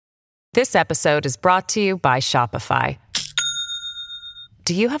This episode is brought to you by Shopify.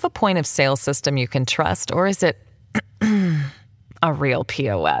 Do you have a point of sale system you can trust, or is it a real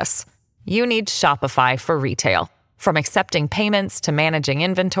POS? You need Shopify for retail. From accepting payments to managing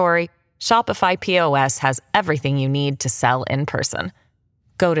inventory, Shopify POS has everything you need to sell in person.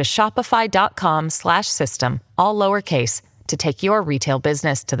 Go to shopify.com/system, all lowercase, to take your retail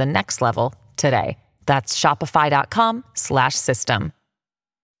business to the next level today. That's shopify.com/system.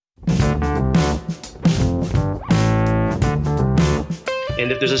 And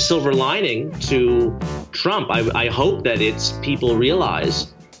if there's a silver lining to Trump, I hope that it's people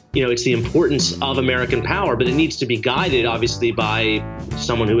realize, it's the importance of American power, but it needs to be guided, obviously, by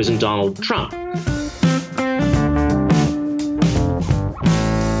someone who isn't Donald Trump.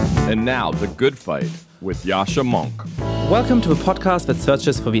 And now, The Good Fight with Yascha Mounk. Welcome to a podcast that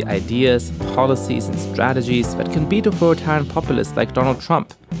searches for the ideas, policies, and strategies that can beat authoritarian populists like Donald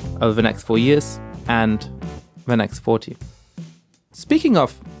Trump over the next 4 years and the next 40. Speaking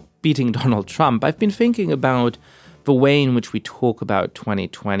of beating Donald Trump, I've been thinking about the way in which we talk about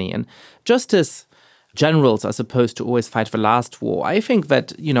 2020. And just as generals are supposed to always fight the last war, I think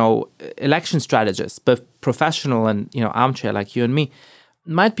that, election strategists, both professional and, armchair like you and me,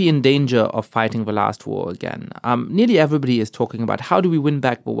 might be in danger of fighting the last war again. Nearly everybody is talking about how do we win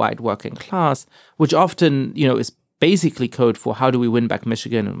back the white working class, which often, is basically code for how do we win back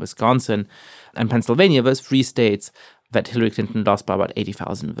Michigan and Wisconsin and Pennsylvania, those 3 states that Hillary Clinton lost by about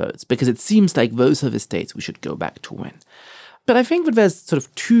 80,000 votes, because it seems like those are the states we should go back to win. But I think that there's sort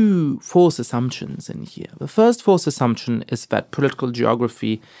of 2 false assumptions in here. The first false assumption is that political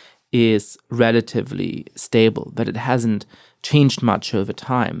geography is relatively stable, that it hasn't changed much over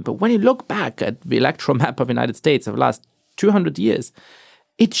time. But when you look back at the electoral map of the United States of the last 200 years,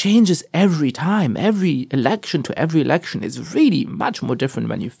 it changes every time. Every election to every election is really much more different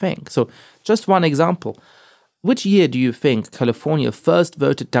than you think. So just one example. Which year do you think California first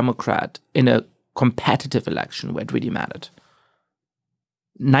voted Democrat in a competitive election where it really mattered?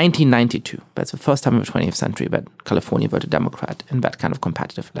 1992. That's the first time in the 20th century that California voted Democrat in that kind of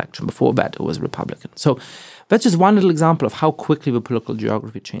competitive election. Before that, it was Republican. So that's just one little example of how quickly the political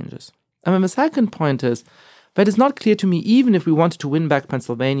geography changes. And then the second point is that it's not clear to me, even if we wanted to win back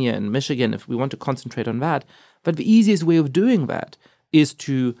Pennsylvania and Michigan, if we want to concentrate on that, but the easiest way of doing that is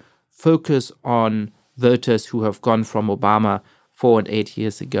to focus on voters who have gone from Obama 4 and 8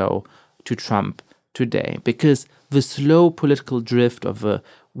 years ago to Trump today, because the slow political drift of the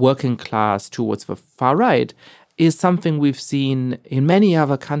working class towards the far right is something we've seen in many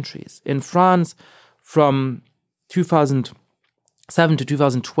other countries. In France, from 2007 to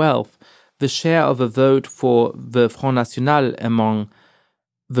 2012, the share of a vote for the Front National among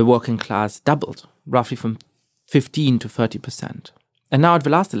the working class doubled, roughly from 15 to 30%. And now at the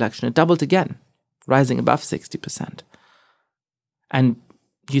last election, it doubled again, rising above 60%. And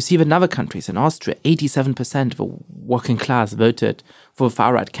you see that in other countries, in Austria, 87% of the working class voted for a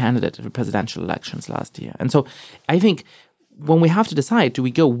far-right candidate at the presidential elections last year. And so I think when we have to decide, do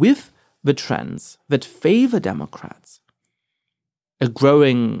we go with the trends that favor Democrats, a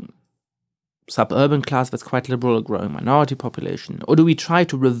growing suburban class that's quite liberal, a growing minority population, or do we try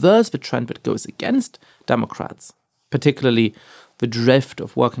to reverse the trend that goes against Democrats, particularly the drift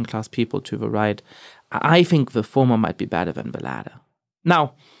of working class people to the right? I think the former might be better than the latter.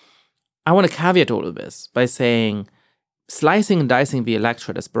 Now, I want to caveat all of this by saying slicing and dicing the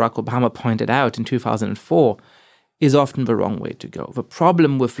electorate, as Barack Obama pointed out in 2004, is often the wrong way to go. The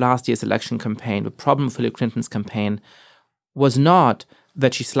problem with last year's election campaign, the problem with Hillary Clinton's campaign, was not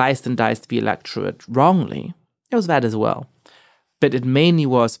that she sliced and diced the electorate wrongly. It was that as well. But it mainly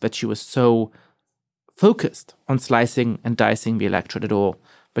was that she was so focused on slicing and dicing the electorate at all,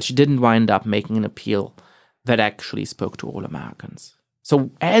 but she didn't wind up making an appeal that actually spoke to all Americans.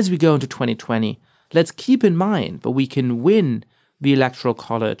 So as we go into 2020, let's keep in mind that we can win the Electoral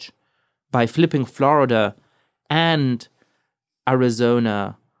College by flipping Florida and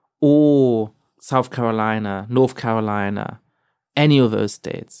Arizona or South Carolina, North Carolina, any of those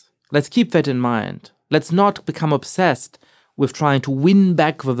states. Let's keep that in mind. Let's not become obsessed with trying to win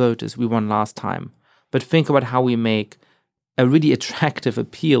back the voters we won last time, but think about how we make a really attractive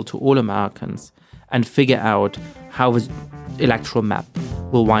appeal to all Americans and figure out how the electoral map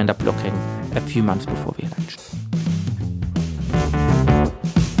will wind up looking a few months before the election.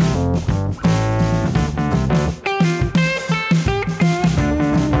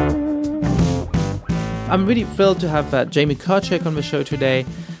 I'm really thrilled to have Jamie Kirchick on the show today.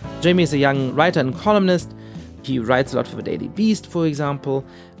 Jamie is a young writer and columnist. He writes a lot for the Daily Beast, for example.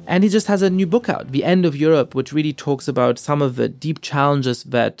 And he just has a new book out, The End of Europe, which really talks about some of the deep challenges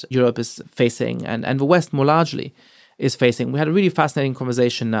that Europe is facing and the West more largely is facing. We had a really fascinating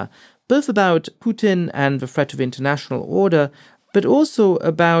conversation both about Putin and the threat to the international order, but also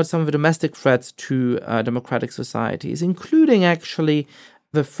about some of the domestic threats to democratic societies, including actually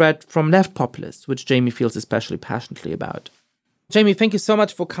the threat from left populists, which Jamie feels especially passionately about. Jamie, thank you so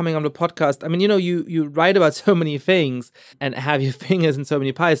much for coming on the podcast. I mean, you write about so many things and have your fingers in so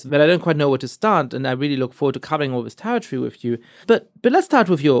many pies that I don't quite know where to start, and I really look forward to covering all this territory with you. But let's start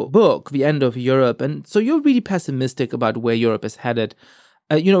with your book, The End of Europe. And so you're really pessimistic about where Europe is headed,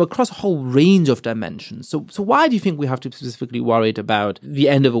 across a whole range of dimensions. So why do you think we have to be specifically worried about the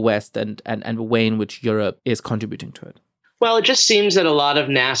end of the West and the way in which Europe is contributing to it? Well, it just seems that a lot of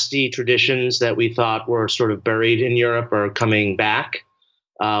nasty traditions that we thought were sort of buried in Europe are coming back,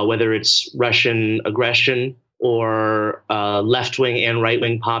 whether it's Russian aggression or left-wing and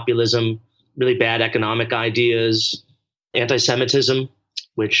right-wing populism, really bad economic ideas, anti-Semitism,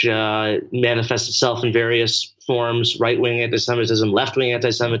 which manifests itself in various forms, right-wing anti-Semitism, left-wing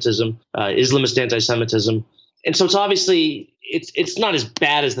anti-Semitism, Islamist anti-Semitism. And so it's obviously, it's not as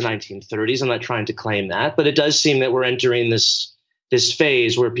bad as the 1930s. I'm not trying to claim that, but it does seem that we're entering this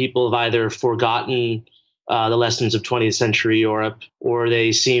phase where people have either forgotten the lessons of 20th century Europe, or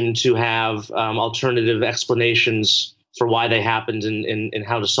they seem to have alternative explanations for why they happened and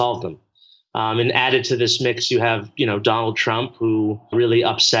how to solve them. And added to this mix, you have, Donald Trump, who really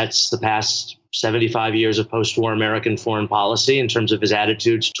upsets the past 75 years of post-war American foreign policy in terms of his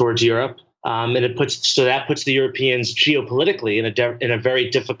attitudes towards Europe. And that puts the Europeans geopolitically in a very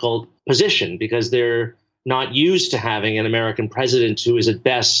difficult position, because they're not used to having an American president who is at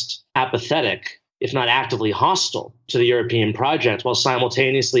best apathetic, if not actively hostile to the European project, while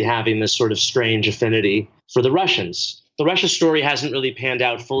simultaneously having this sort of strange affinity for the Russians. The Russia story hasn't really panned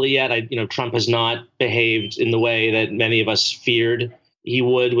out fully yet. Trump has not behaved in the way that many of us feared he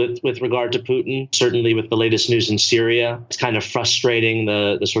would with regard to Putin, certainly with the latest news in Syria. It's kind of frustrating,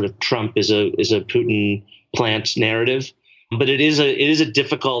 the sort of Trump is a Putin plant narrative. But it is a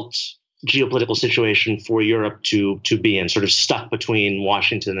difficult geopolitical situation for Europe to be in, sort of stuck between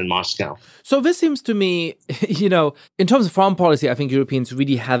Washington and Moscow. So this seems to me, in terms of foreign policy, I think Europeans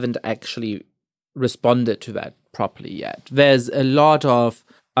really haven't actually responded to that properly yet. There's a lot of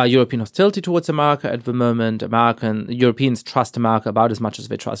European hostility towards America at the moment. Europeans trust America about as much as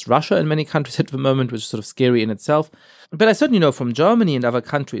they trust Russia in many countries at the moment, which is sort of scary in itself. But I certainly know from Germany and other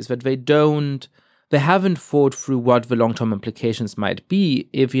countries that they haven't thought through what the long-term implications might be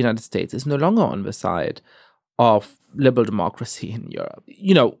if the United States is no longer on the side of liberal democracy in Europe.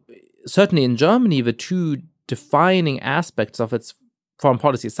 Certainly in Germany, the two defining aspects of its foreign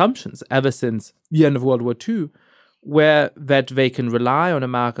policy assumptions ever since the end of World War II where that they can rely on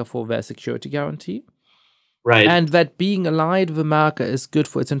America for their security guarantee. Right. And that being allied with America is good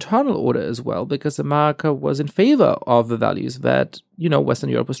for its internal order as well, because America was in favor of the values that,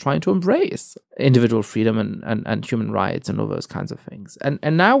 Western Europe was trying to embrace. Individual freedom and human rights and all those kinds of things.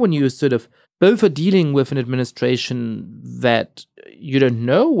 And now when you sort of both are dealing with an administration that you don't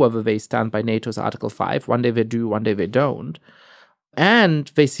know whether they stand by NATO's Article 5, one day they do, one day they don't, and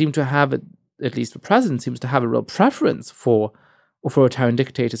they seem to have at least the president seems to have a real preference for authoritarian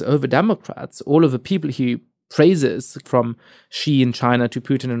dictators over Democrats. All of the people he praises, from Xi in China to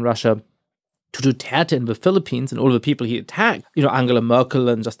Putin in Russia to Duterte in the Philippines, and all of the people he attacked, Angela Merkel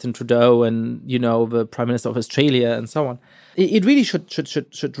and Justin Trudeau and, the Prime Minister of Australia and so on. It really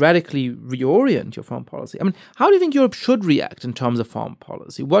should radically reorient your foreign policy. I mean, how do you think Europe should react in terms of foreign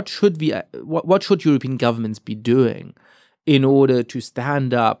policy? What should European governments be doing in order to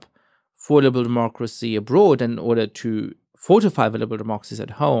stand up for liberal democracy abroad, in order to fortify the liberal democracies at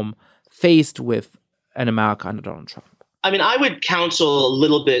home, faced with an America under Donald Trump? I mean, I would counsel a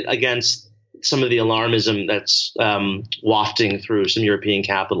little bit against some of the alarmism that's wafting through some European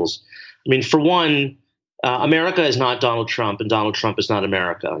capitals. I mean, for one, America is not Donald Trump, and Donald Trump is not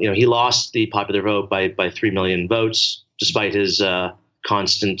America. He lost the popular vote by 3 million votes, despite his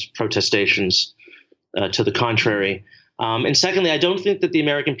constant protestations to the contrary. And secondly, I don't think that the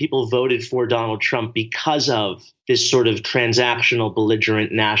American people voted for Donald Trump because of this sort of transactional,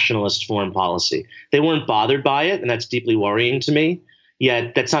 belligerent, nationalist foreign policy. They weren't bothered by it, and that's deeply worrying to me.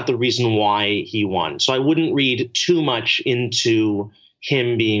 Yet that's not the reason why he won. So I wouldn't read too much into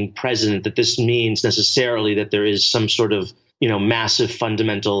him being president, that this means necessarily that there is some sort of, massive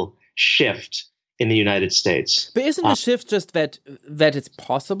fundamental shift in the United States. But isn't the shift just that it's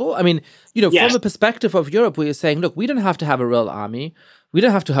possible? I mean, yes. From the perspective of Europe, where you're saying, look, we don't have to have a real army. We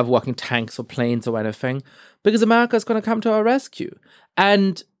don't have to have working tanks or planes or anything, because America is going to come to our rescue.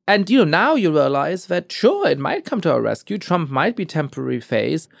 And And, now you realize that, sure, it might come to our rescue. Trump might be temporary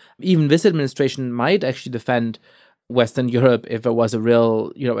phase. Even this administration might actually defend Western Europe if there was a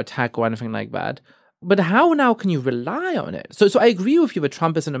real, attack or anything like that. But how now can you rely on it? So I agree with you that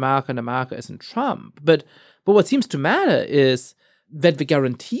Trump is in America and America isn't Trump. But what seems to matter is that the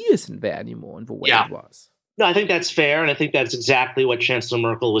guarantee isn't there anymore in the way it was. No, I think that's fair. And I think that's exactly what Chancellor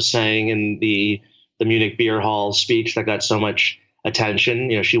Merkel was saying in the Munich Beer Hall speech that got so much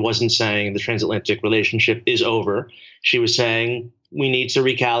attention. She wasn't saying the transatlantic relationship is over. She was saying we need to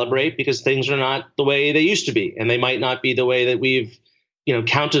recalibrate because things are not the way they used to be. And they might not be the way that we've,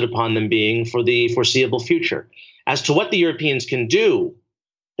 counted upon them being for the foreseeable future. As to what the Europeans can do,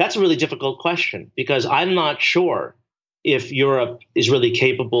 that's a really difficult question because I'm not sure if Europe is really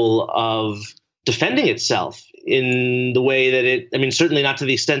capable of defending itself in the way that certainly not to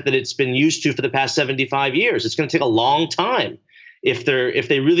the extent that it's been used to for the past 75 years. It's going to take a long time. If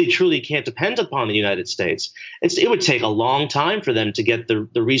they really truly can't depend upon the United States, it would take a long time for them to get the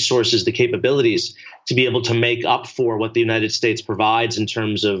resources, the capabilities to be able to make up for what the United States provides in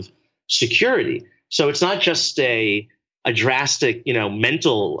terms of security. So it's not just a drastic,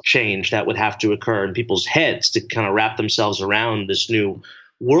 mental change that would have to occur in people's heads to kind of wrap themselves around this new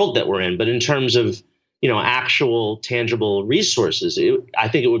world that we're in. But in terms of, actual tangible resources, I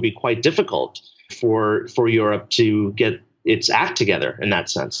think it would be quite difficult for Europe to get its act together in that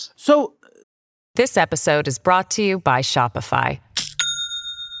sense. So this episode is brought to you by Shopify.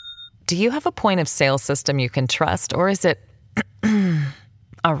 Do you have a point of sale system you can trust, or is it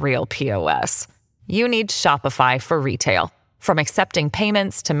a real POS? You need Shopify for retail. From accepting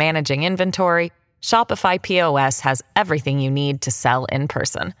payments to managing inventory, Shopify POS has everything you need to sell in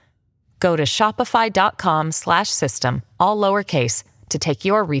person. Go to shopify.com/system, all lowercase, to take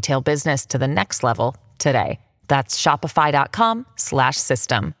your retail business to the next level today. That's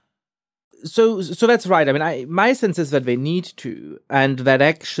shopify.com/system. So that's right. My sense is that they need to, and that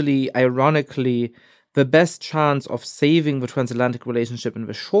actually, ironically, the best chance of saving the transatlantic relationship in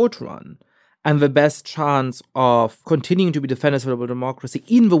the short run and the best chance of continuing to be defenders of democracy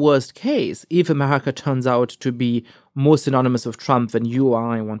in the worst case, if America turns out to be more synonymous with Trump than you or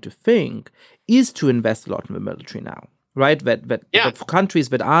I want to think, is to invest a lot in the military now, right? That for countries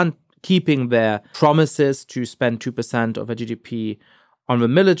that aren't keeping their promises to spend 2% of their GDP on the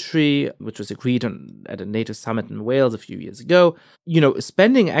military, which was agreed on at a NATO summit in Wales a few years ago,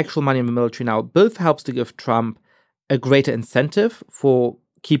 spending actual money on the military now both helps to give Trump a greater incentive for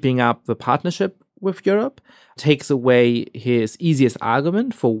keeping up the partnership with Europe, takes away his easiest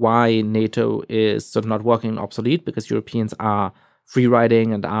argument for why NATO is sort of not working and obsolete because Europeans are free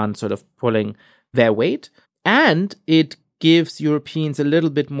riding and aren't sort of pulling their weight. And it gives Europeans a little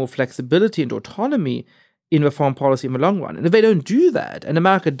bit more flexibility and autonomy in the foreign policy in the long run. And if they don't do that, and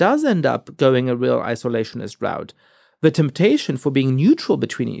America does end up going a real isolationist route, the temptation for being neutral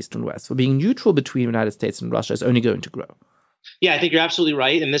between East and West, for being neutral between the United States and Russia is only going to grow. Yeah, I think you're absolutely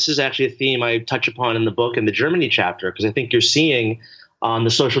right. And this is actually a theme I touch upon in the book in the Germany chapter, because I think you're seeing on the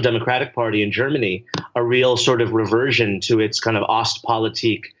Social Democratic Party in Germany a real sort of reversion to its kind of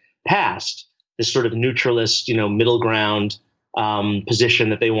Ostpolitik past, this sort of neutralist, middle ground position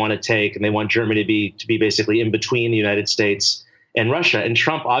that they want to take. And they want Germany to be basically in between the United States and Russia. And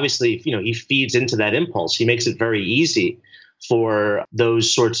Trump, obviously, he feeds into that impulse. He makes it very easy for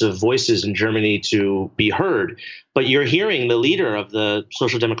those sorts of voices in Germany to be heard. But you're hearing the leader of the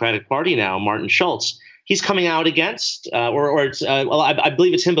Social Democratic Party now, Martin Schulz, he's coming out against, I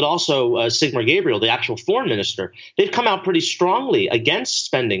believe it's him, but also Sigmar Gabriel, the actual foreign minister. They've come out pretty strongly against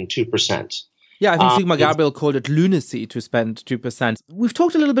spending 2%. Yeah, I think Sigmar Gabriel called it lunacy to spend 2%. We've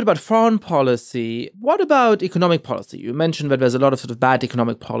talked a little bit about foreign policy. What about economic policy? You mentioned that there's a lot of sort of bad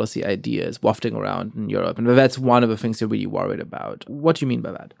economic policy ideas wafting around in Europe, and that's one of the things you're really worried about. What do you mean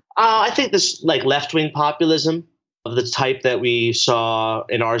by that? I think this left-wing populism of the type that we saw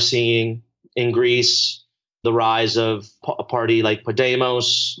and are seeing in Greece, the rise of a party like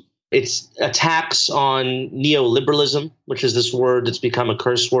Podemos. It's attacks on neoliberalism, which is this word that's become a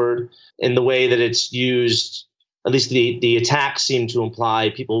curse word, in the way that it's used. At least the attacks seem to imply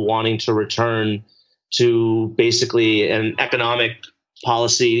people wanting to return to basically an economic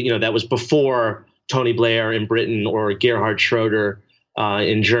policy, that was before Tony Blair in Britain or Gerhard Schroeder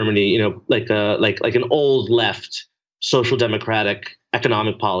in Germany, like an old left social democratic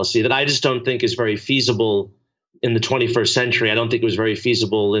economic policy that I just don't think is very feasible in the 21st century. I don't think it was very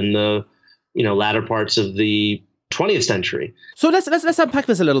feasible in the, latter parts of the 20th century. So let's unpack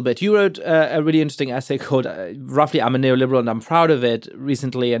this a little bit. You wrote a really interesting essay called roughly "I'm a Neoliberal and I'm Proud of It"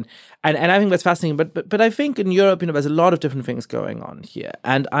 recently, and I think that's fascinating. But I think in Europe, there's a lot of different things going on here,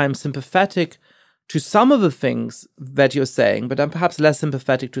 and I'm sympathetic to some of the things that you're saying, but I'm perhaps less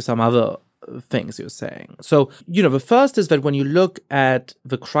sympathetic to some other things you're saying. So, the first is that when you look at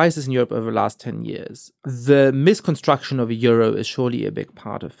the crisis in Europe over the last 10 years, the misconstruction of the euro is surely a big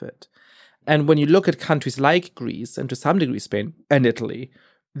part of it. And when you look at countries like Greece and to some degree Spain and Italy,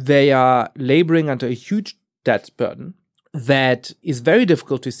 they are laboring under a huge debt burden that is very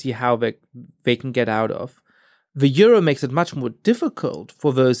difficult to see how they can get out of. The euro makes it much more difficult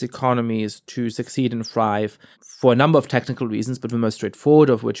for those economies to succeed and thrive for a number of technical reasons, but the most straightforward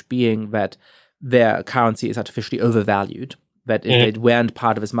of which being that their currency is artificially overvalued. That if they weren't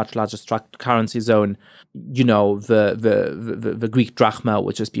part of this much larger currency zone, the Greek drachma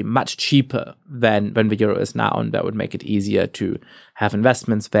would just be much cheaper than the euro is now, and that would make it easier to have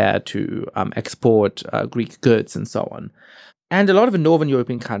investments there, to export Greek goods and so on. And a lot of the Northern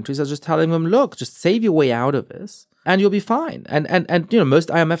European countries are just telling them, look, just save your way out of this and you'll be fine. And most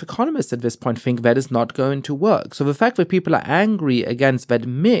IMF economists at this point think that is not going to work. So the fact that people are angry against that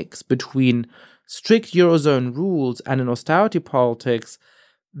mix between strict Eurozone rules and an austerity politics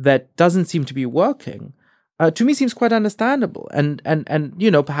that doesn't seem to be working, to me seems quite understandable. And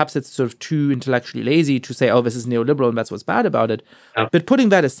perhaps it's sort of too intellectually lazy to say, oh, this is neoliberal and that's what's bad about it. Yeah. But putting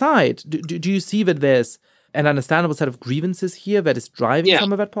that aside, do you see that there's an understandable set of grievances here that is driving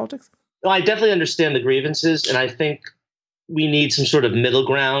some of that politics? Well, I definitely understand the grievances, and I think we need some sort of middle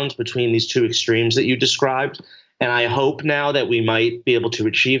ground between these two extremes that you described. And I hope now that we might be able to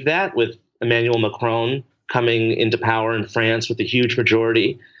achieve that with Emmanuel Macron coming into power in France with a huge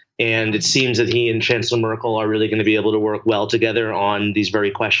majority. And it seems that he and Chancellor Merkel are really going to be able to work well together on these very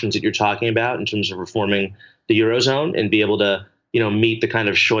questions that you're talking about in terms of reforming the Eurozone and be able to, meet the kind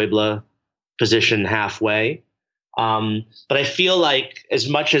of Schäuble position halfway. But I feel like as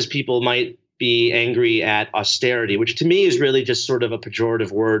much as people might be angry at austerity, which to me is really just sort of a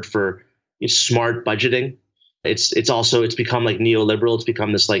pejorative word for smart budgeting, it's become like neoliberal. It's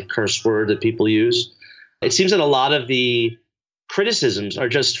become this like curse word that people use. It seems that a lot of the criticisms are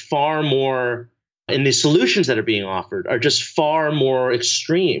just far more, and the solutions that are being offered are just far more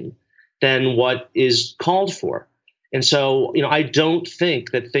extreme than what is called for. And so, I don't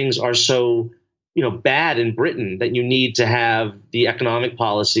think that things are so, bad in Britain that you need to have the economic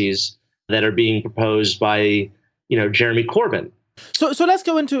policies that are being proposed by, Jeremy Corbyn. So let's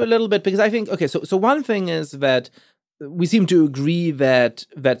go into a little bit, because I think, so one thing is that we seem to agree that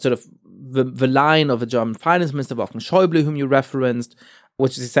sort of the line of the German finance minister, Wolfgang Schäuble, whom you referenced,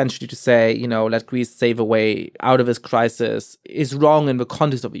 which is essentially to say, let Greece save a way out of this crisis, is wrong in the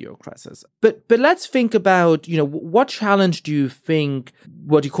context of the euro crisis. But let's think about, what challenge do you think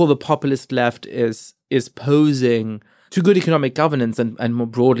what you call the populist left is posing to good economic governance and more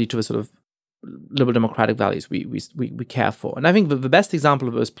broadly to the sort of liberal democratic values we care for? And I think the best example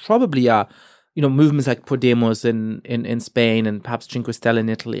of those probably are, movements like Podemos in Spain and perhaps Cinque Stelle in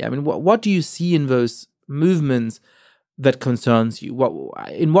Italy. I mean, what do you see in those movements that concerns you?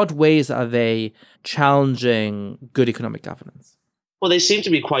 In what ways are they challenging good economic governance? Well, they seem to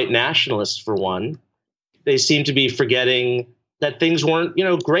be quite nationalist, for one. They seem to be forgetting that things weren't,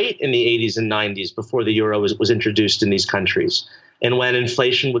 great in the 80s and 90s before the euro was introduced in these countries. And when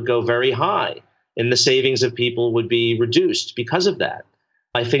inflation would go very high and the savings of people would be reduced because of that.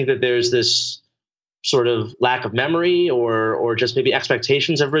 I think that there's this sort of lack of memory or just maybe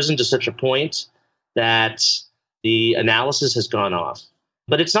expectations have risen to such a point that the analysis has gone off.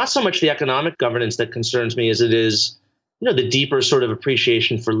 But it's not so much the economic governance that concerns me as it is, the deeper sort of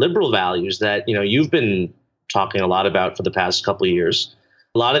appreciation for liberal values that, you've been talking a lot about for the past couple of years.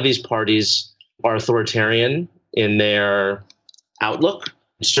 A lot of these parties are authoritarian in their outlook.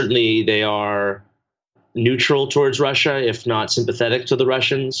 Certainly they are neutral towards Russia, if not sympathetic to the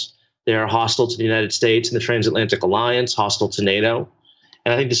Russians. They're hostile to the United States and the Transatlantic Alliance, hostile to NATO.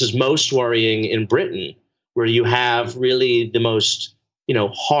 And I think this is most worrying in Britain, where you have really the most,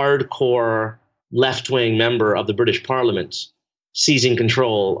 hardcore left-wing member of the British Parliament seizing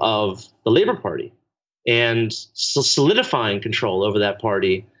control of the Labour Party and solidifying control over that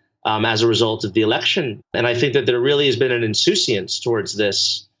party as a result of the election. And I think that there really has been an insouciance towards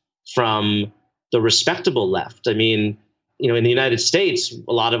this from the respectable left. I mean, in the United States,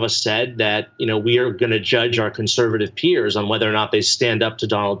 a lot of us said that, we are going to judge our conservative peers on whether or not they stand up to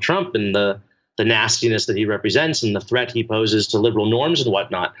Donald Trump and the nastiness that he represents and the threat he poses to liberal norms and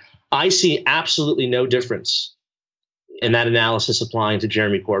whatnot. I see absolutely no difference in that analysis applying to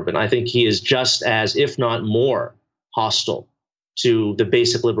Jeremy Corbyn. I think he is just as, if not more, hostile to the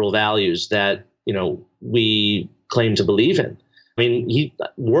basic liberal values that, we claim to believe in. I mean,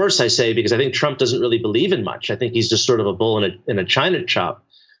 worse, I say, because I think Trump doesn't really believe in much. I think he's just sort of a bull in a china shop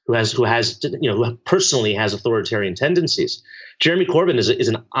who personally has authoritarian tendencies. Jeremy Corbyn is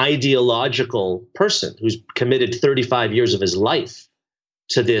an ideological person who's committed 35 years of his life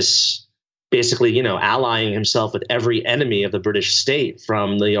to this, basically, allying himself with every enemy of the British state,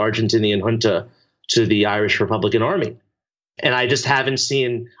 from the Argentinian junta to the Irish Republican Army. And I just haven't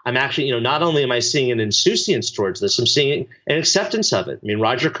seen, I'm actually, not only am I seeing an insouciance towards this, I'm seeing an acceptance of it. I mean,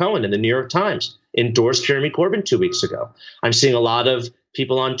 Roger Cohen in the New York Times endorsed Jeremy Corbyn 2 weeks ago. I'm seeing a lot of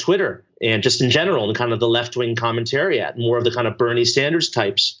people on Twitter and just in general, and kind of the left-wing commentariat, more of the kind of Bernie Sanders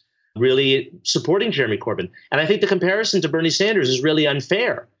types, really supporting Jeremy Corbyn. And I think the comparison to Bernie Sanders is really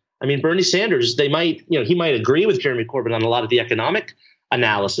unfair. I mean, Bernie Sanders, he might agree with Jeremy Corbyn on a lot of the economic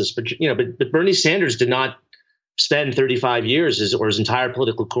analysis, but Bernie Sanders did not spend 35 years or his entire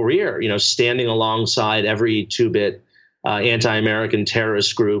political career, standing alongside every two-bit anti-American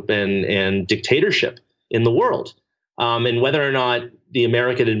terrorist group and dictatorship in the world. And whether or not the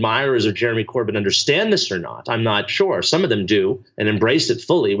American admirers of Jeremy Corbyn understand this or not, I'm not sure. Some of them do and embrace it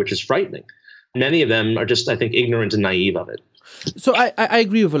fully, which is frightening. Many of them are just, I think, ignorant and naive of it. So I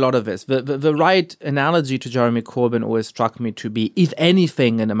agree with a lot of this. The right analogy to Jeremy Corbyn always struck me to be, if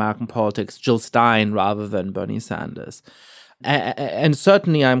anything in American politics, Jill Stein rather than Bernie Sanders. And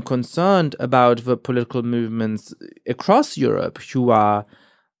certainly I'm concerned about the political movements across Europe who are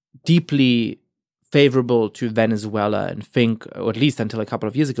deeply favorable to Venezuela and think, or at least until a couple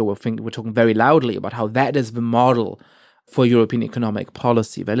of years ago, we're talking very loudly about how that is the model for European economic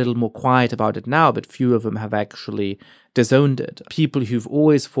policy. They're a little more quiet about it now, but few of them have actually disowned it. People who've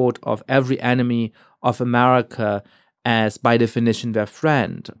always thought of every enemy of America as, by definition, their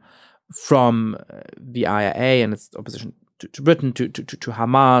friend, from the IRA and its opposition to Britain, to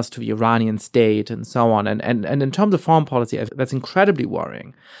Hamas, to the Iranian state, and so on. And in terms of foreign policy, that's incredibly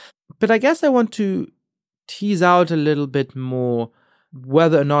worrying. But I guess I want to tease out a little bit more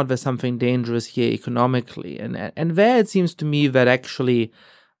whether or not there's something dangerous here economically. And there it seems to me that actually,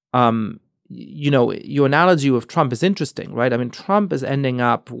 your analogy with Trump is interesting, right? I mean, Trump is ending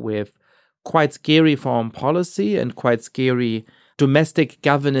up with quite scary foreign policy and quite scary domestic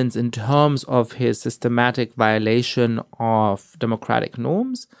governance in terms of his systematic violation of democratic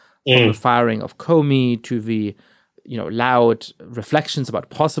norms, from the firing of Comey to the loud reflections about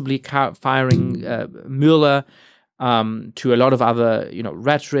possibly firing Mueller, to a lot of other,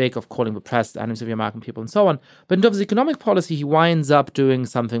 rhetoric of calling the press the enemies of the American people and so on. But in terms of economic policy, he winds up doing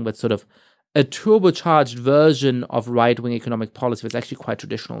something that's sort of a turbocharged version of right-wing economic policy that's actually quite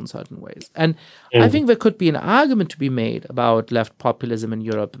traditional in certain ways. And I think there could be an argument to be made about left populism in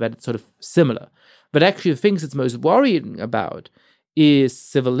Europe that it's sort of similar. But actually the things it's most worrying about is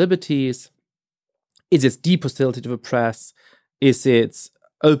civil liberties, is its deep hostility to the press, is its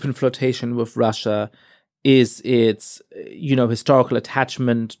open flirtation with Russia, is its, historical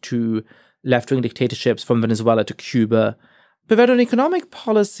attachment to left-wing dictatorships from Venezuela to Cuba. But that on economic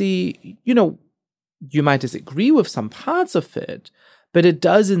policy, you might disagree with some parts of it, but it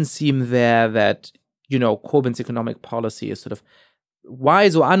doesn't seem there that, Corbyn's economic policy is sort of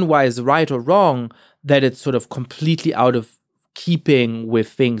wise or unwise, right or wrong, that it's sort of completely out of keeping with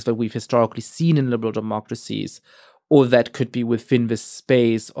things that we've historically seen in liberal democracies, or that could be within the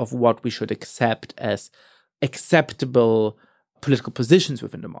space of what we should accept as acceptable political positions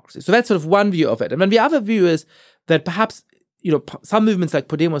within democracy. So that's sort of one view of it. And then the other view is that perhaps, some movements like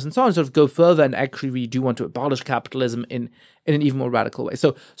Podemos and so on sort of go further and actually really do want to abolish capitalism in an even more radical way.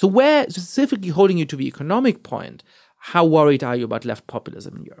 So where, specifically holding you to the economic point, how worried are you about left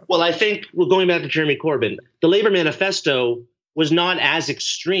populism in Europe? Well, I think, going back to Jeremy Corbyn, the Labour manifesto was not as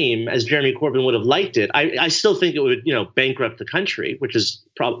extreme as Jeremy Corbyn would have liked it. I still think it would, bankrupt the country, which is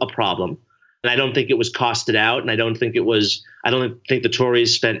a problem. And I don't think it was costed out. And I don't think the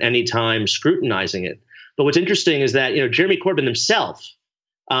Tories spent any time scrutinizing it. But what's interesting is that, Jeremy Corbyn himself,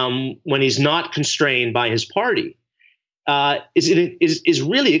 when he's not constrained by his party, is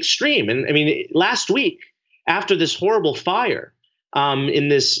really extreme. And I mean, last week, after this horrible fire in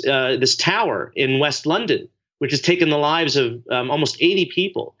this tower in West London, which has taken the lives of almost 80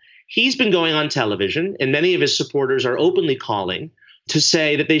 people, he's been going on television, and many of his supporters are openly calling to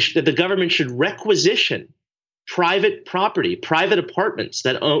say that the government should requisition private property, private apartments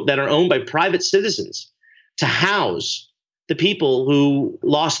that are owned by private citizens to house the people who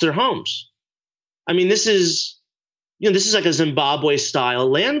lost their homes. I mean, this is like a Zimbabwe-style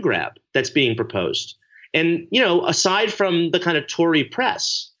land grab that's being proposed. And, aside from the kind of Tory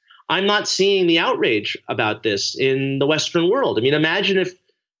press, I'm not seeing the outrage about this in the Western world. I mean, imagine if,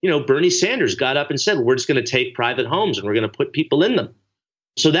 Bernie Sanders got up and said, we're just going to take private homes and we're going to put people in them.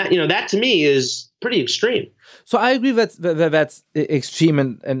 So that to me is pretty extreme. So I agree that's extreme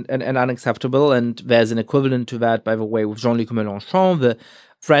and unacceptable. And there's an equivalent to that, by the way, with Jean-Luc Mélenchon, the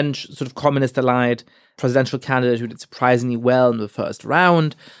French sort of communist allied presidential candidate who did surprisingly well in the first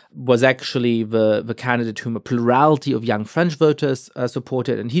round, was actually the candidate whom a plurality of young French voters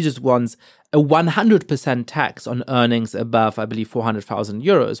supported. And he just wants a 100% tax on earnings above, I believe, 400,000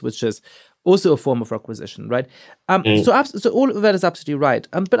 euros, which is also a form of requisition, right? So all of that is absolutely right.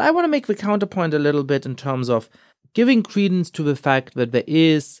 But I want to make the counterpoint a little bit in terms of giving credence to the fact that there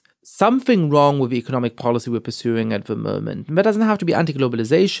is something wrong with the economic policy we're pursuing at the moment. And that doesn't have to be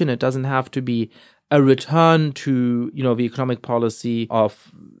anti-globalization. It doesn't have to be a return to, the economic policy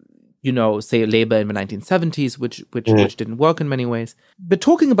of, say, labor in the 1970s, which didn't work in many ways. But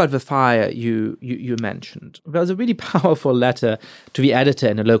talking about the fire you mentioned, there was a really powerful letter to the editor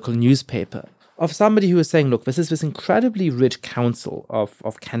in a local newspaper of somebody who was saying, look, this is this incredibly rich council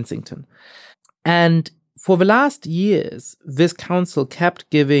of Kensington. And for the last years, this council kept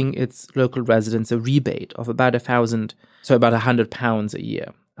giving its local residents a rebate of about £100 a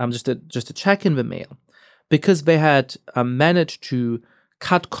year, just a check in the mail, because they had managed to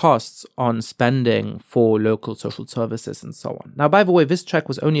cut costs on spending for local social services and so on. Now, by the way, this check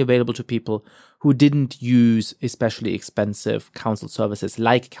was only available to people who didn't use especially expensive council services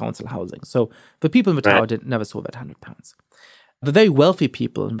like council housing. So the people in the tower never saw that £100. The very wealthy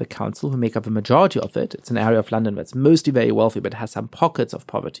people in the council, who make up the majority of it, it's an area of London that's mostly very wealthy but has some pockets of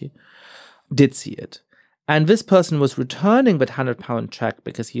poverty, did see it. And this person was returning that £100 check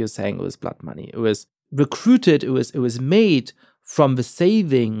because he was saying it was blood money. It was recruited, it was made from the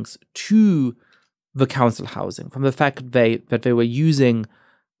savings to the council housing, from the fact that they were using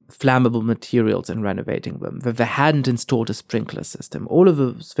flammable materials in renovating them, that they hadn't installed a sprinkler system, all of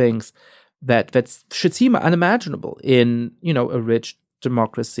those things that should seem unimaginable in, a rich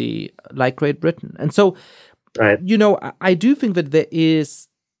democracy like Great Britain. And so, I do think that there is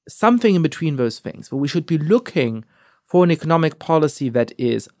something in between those things, where we should be looking for an economic policy that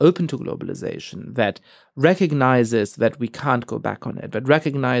is open to globalization, that recognizes that we can't go back on it, that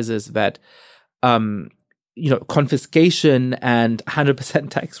recognizes that, confiscation and 100%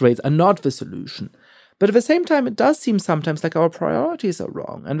 tax rates are not the solution. But at the same time, it does seem sometimes like our priorities are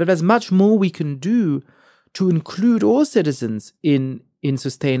wrong, and that there's much more we can do to include all citizens in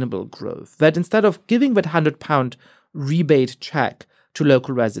sustainable growth. That instead of giving that £100 rebate check to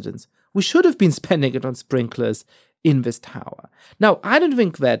local residents, we should have been spending it on sprinklers in this tower. Now, I don't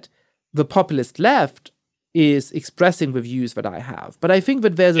think that the populist left is expressing the views that I have, but I think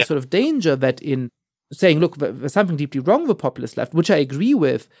that there's a sort of danger that in saying, look, there's something deeply wrong with the populist left, which I agree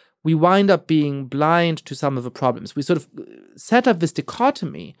with, we wind up being blind to some of the problems. We sort of set up this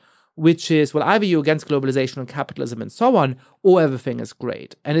dichotomy, which is, well, either you're against globalization and capitalism and so on, or everything is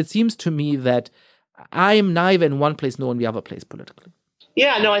great. And it seems to me that I am neither in one place nor in the other place politically.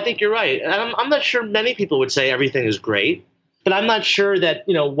 Yeah, no, I think you're right. And I'm not sure many people would say everything is great, but I'm not sure that,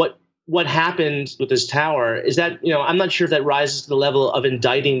 what happened with this tower is that, I'm not sure if that rises to the level of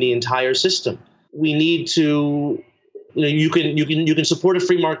indicting the entire system. We need to, you can support a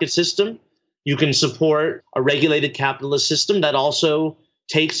free market system. You can support a regulated capitalist system that also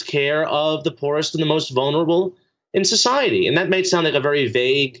takes care of the poorest and the most vulnerable in society. And that may sound like a very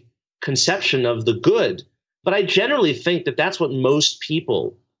vague conception of the good, but I generally think that that's what most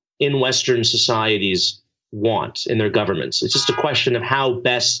people in Western societies want in their governments. It's just a question of how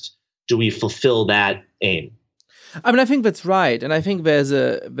best do we fulfill that aim. I mean, I think that's right, and I think there's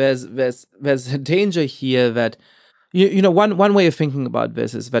a danger here that one way of thinking about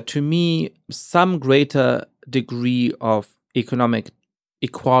this is that, to me, some greater degree of economic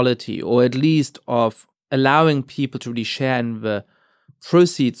equality, or at least of allowing people to really share in the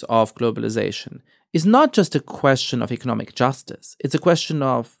proceeds of globalization, is not just a question of economic justice. It's a question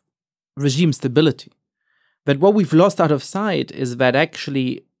of regime stability. That what we've lost out of sight is that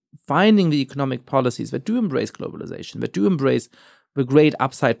actually finding the economic policies that do embrace globalization, that do embrace the great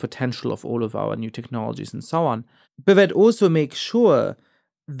upside potential of all of our new technologies and so on, but that also make sure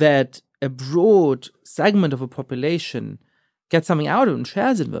that a broad segment of a population gets something out of it and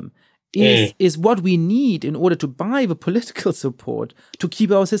shares in them, is what we need in order to buy the political support to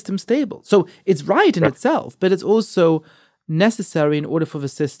keep our system stable. So it's right in itself, but it's also necessary in order for the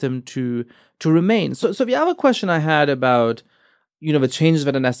system to remain. So the other question I had about, the changes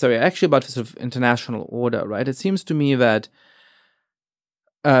that are necessary, actually about the sort of international order, right? It seems to me that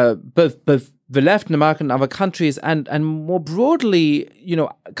both the left in America and other countries, and more broadly,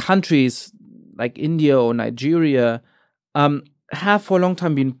 countries like India or Nigeria have for a long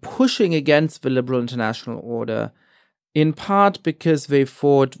time been pushing against the liberal international order, in part because they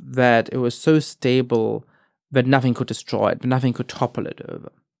thought that it was so stable that nothing could destroy it, that nothing could topple it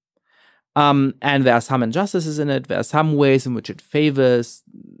over. And there are some injustices in it. There are some ways in which it favors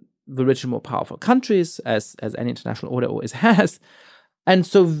the rich and more powerful countries, as any international order always has. And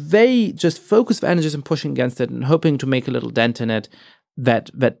so they just focus their energies on pushing against it and hoping to make a little dent in it that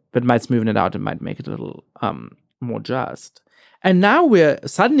might smoothen it out and might make it a little more just. And now we're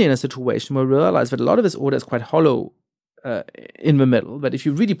suddenly in a situation where we realize that a lot of this order is quite hollow in the middle, that if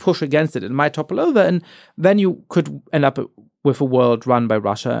you really push against it, it might topple over, and then you could end up with a world run by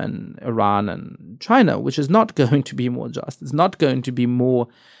Russia and Iran and China, which is not going to be more just. It's not going to be more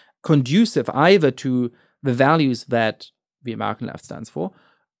conducive either to the values that the American left stands for,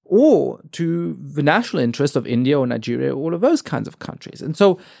 or to the national interest of India or Nigeria, all of those kinds of countries. And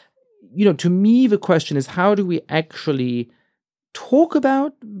so, to me, the question is, how do we actually talk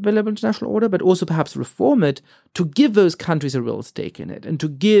about the liberal international order, but also perhaps reform it to give those countries a real stake in it, and to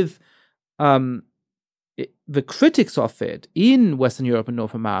give the critics of it in Western Europe and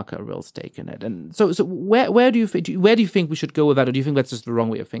North America a real stake in it. And so where do you think we should go with that, or do you think that's just the wrong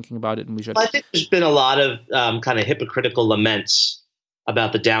way of thinking about it? And we should. Well, I think there's been a lot of kind of hypocritical laments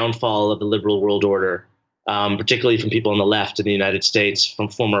about the downfall of the liberal world order, particularly from people on the left in the United States, from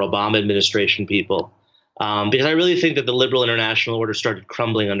former Obama administration people, because I really think that the liberal international order started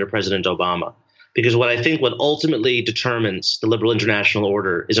crumbling under President Obama. Because what ultimately determines the liberal international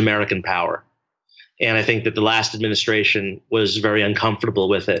order is American power. And I think that the last administration was very uncomfortable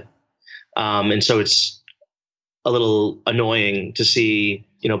with it. And so it's a little annoying to see,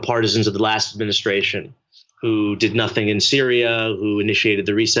 partisans of the last administration who did nothing in Syria, who initiated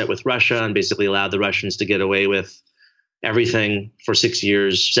the reset with Russia and basically allowed the Russians to get away with everything for 6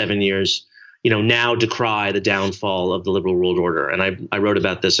 years, 7 years, now decry the downfall of the liberal world order. And I wrote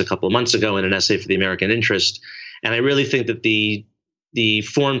about this a couple of months ago in an essay for the American Interest. And I really think that the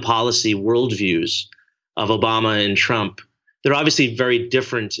foreign policy worldviews of Obama and Trump, they're obviously very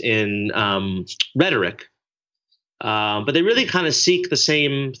different in rhetoric, but they really kind of seek the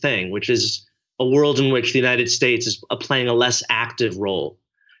same thing, which is a world in which the United States is playing a less active role.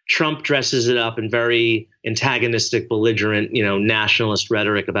 Trump dresses it up in very antagonistic, belligerent, nationalist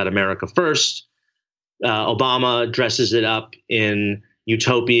rhetoric about America first. Obama dresses it up in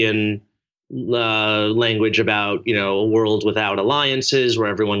utopian language about, a world without alliances where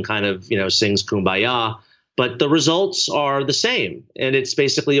everyone kind of, sings Kumbaya. But the results are the same. And it's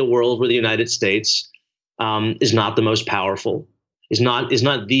basically a world where the United States is not the most powerful, is not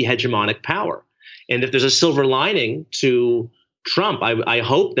the hegemonic power. And if there's a silver lining to Trump, I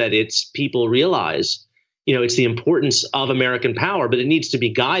hope that it's people realize, it's the importance of American power, but it needs to be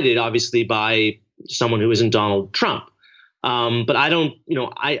guided, obviously, by someone who isn't Donald Trump. But I don't,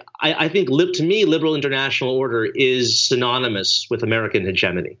 I think to me, liberal international order is synonymous with American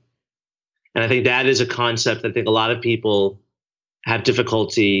hegemony. And I think that is a concept that I think a lot of people have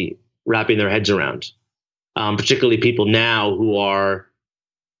difficulty wrapping their heads around, particularly people now who are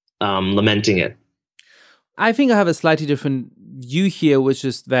lamenting it. I think I have a slightly different view here, which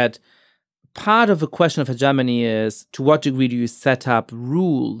is that part of the question of hegemony is, to what degree do you set up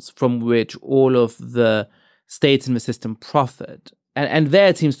rules from which all of the states in the system profit? And there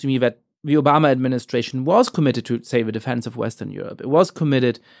it seems to me that the Obama administration was committed to, say, the defense of Western Europe. It was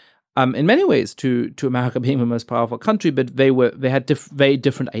committed in many ways to America being the most powerful country, but they had very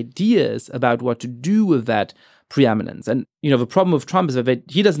different ideas about what to do with that preeminence. And, the problem with Trump is that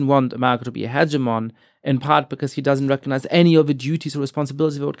he doesn't want America to be a hegemon, in part because he doesn't recognize any of the duties or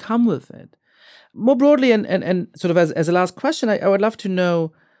responsibilities that would come with it. More broadly, and sort of as a last question, I would love to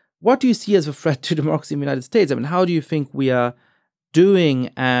know, what do you see as a threat to democracy in the United States? I mean, how do you think we are doing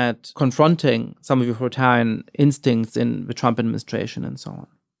at confronting some of the authoritarian instincts in the Trump administration and so on?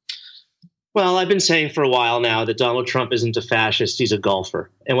 Well, I've been saying for a while now that Donald Trump isn't a fascist, he's a golfer.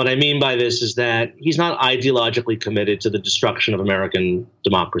 And what I mean by this is that he's not ideologically committed to the destruction of American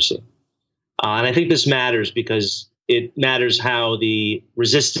democracy. And I think this matters because it matters how the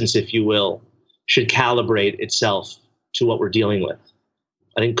resistance, if you will, should calibrate itself to what we're dealing with.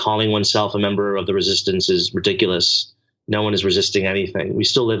 I think calling oneself a member of the resistance is ridiculous. No one is resisting anything. We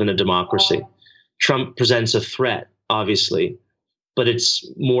still live in a democracy. Trump presents a threat, obviously, but it's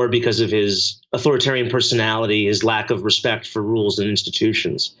more because of his authoritarian personality, his lack of respect for rules and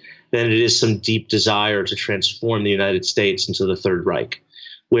institutions, than it is some deep desire to transform the United States into the Third Reich,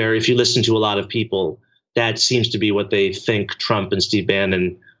 where if you listen to a lot of people, that seems to be what they think Trump and Steve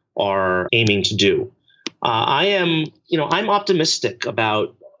Bannon are aiming to do. I'm optimistic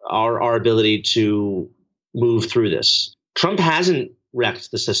about our ability to move through this. Trump hasn't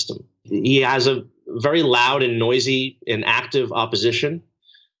wrecked the system. He has a very loud and noisy and active opposition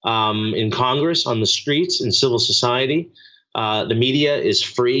in Congress, on the streets, in civil society. The media is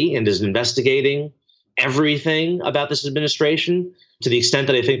free and is investigating everything about this administration to the extent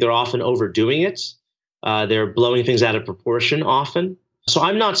that I think they're often overdoing it. They're blowing things out of proportion often. So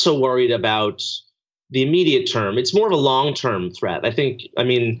I'm not so worried about the immediate term. It's more of a long-term threat.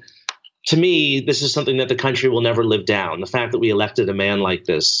 To me, this is something that the country will never live down. The fact that we elected a man like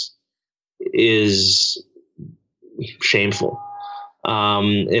this is shameful.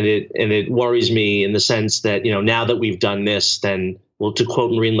 And it worries me in the sense that, now that we've done this, then, well, to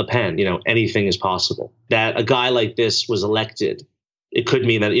quote Marine Le Pen, anything is possible. That a guy like this was elected. It could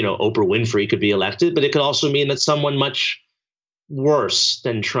mean that, Oprah Winfrey could be elected, but it could also mean that someone much worse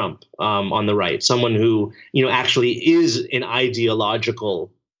than Trump on the right, someone who, actually is an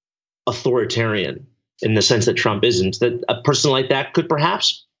ideological authoritarian in the sense that Trump isn't, that a person like that could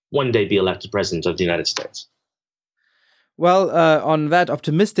perhaps one day be elected president of the United States. Well, on that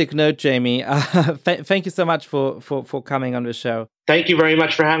optimistic note, Jamie, thank you so much for coming on the show. Thank you very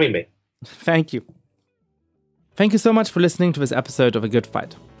much for having me. Thank you. Thank you so much for listening to this episode of A Good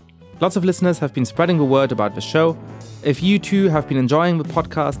Fight. Lots of listeners have been spreading the word about the show. If you too have been enjoying the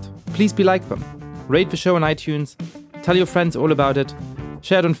podcast, please be like them. Rate the show on iTunes. Tell your friends all about it.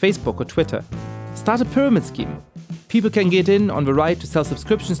 Share it on Facebook or Twitter. Start a pyramid scheme. People can get in on the right to sell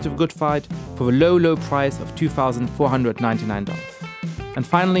subscriptions to The Good Fight for the low, low price of $2,499. And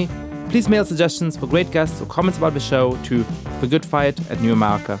finally, please mail suggestions for great guests or comments about the show to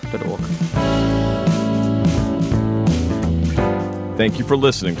thegoodfight@newamerica.org. Thank you for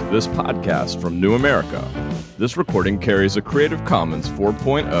listening to this podcast from New America. This recording carries a Creative Commons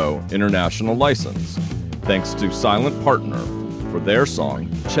 4.0 international license. Thanks to Silent Partner for their song,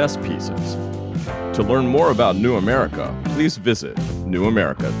 Chess Pieces. To learn more about New America, please visit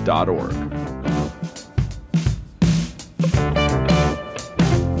newamerica.org.